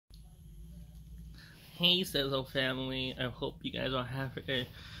Hey Sizzle family, I hope you guys all have a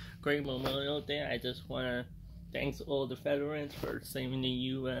great Memorial Day. I just want to thank all the veterans for saving the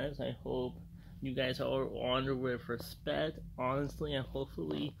U.S. I hope you guys are honored with respect, honestly, and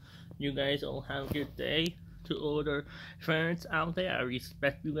hopefully you guys all have a good day. To all the veterans out there, I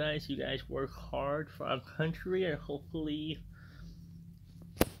respect you guys. You guys work hard for our country, and hopefully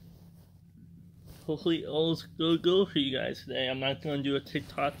all's good for you guys today. I'm not going to do a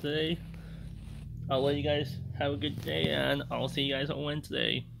TikTok today. I'll let you guys have a good day, and I'll see you guys on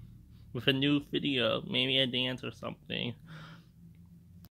Wednesday with a new video, maybe a dance or something.